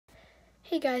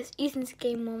Hey guys, Ethan's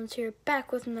Game Moments here,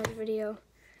 back with another video.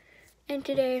 And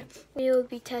today we will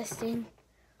be testing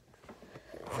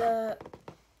the,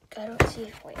 I don't see,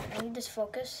 wait, I need this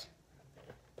focus.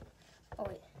 Oh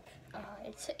wait,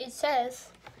 it says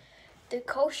the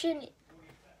Kotion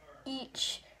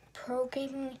Each Pro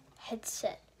Gaming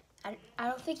Headset. I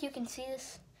don't think you can see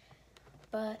this,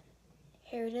 but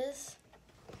here it is.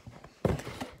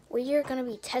 We are going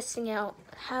to be testing out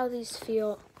how these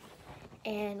feel,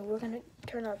 and we're going to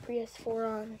turn our PS4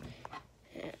 on,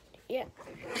 and yeah,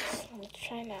 let's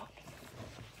try them out.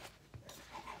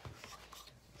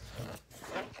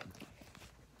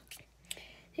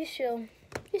 These feel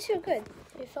good.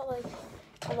 It felt like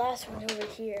the last one over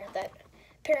here that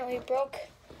apparently broke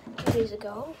 2 days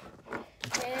ago,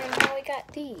 and now we got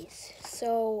these.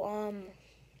 So,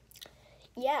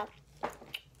 yeah.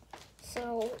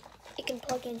 So it can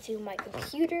plug into my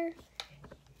computer,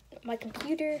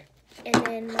 and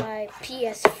then my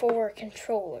PS4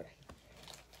 controller.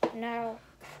 Now,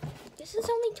 this is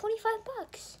only 25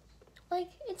 bucks. Like,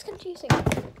 it's confusing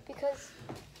because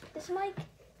this mic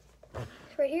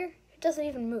right here, it doesn't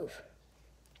even move.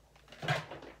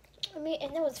 I mean,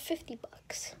 and that was 50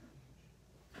 bucks.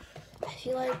 I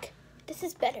feel like this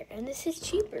is better and this is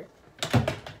cheaper.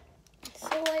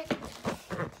 So, like,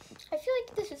 I feel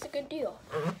like this is a good deal.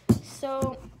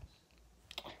 So,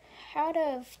 out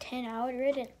of 10, I would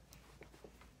rate it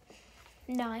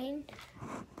 9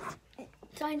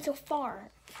 so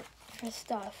far for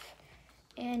stuff.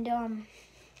 And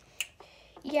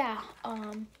yeah,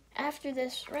 after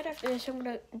this, right after this, I'm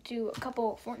gonna do a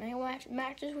couple Fortnite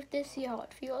matches with this, see how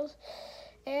it feels.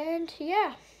 And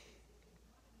yeah.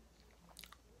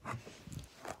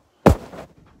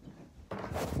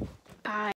 Bye.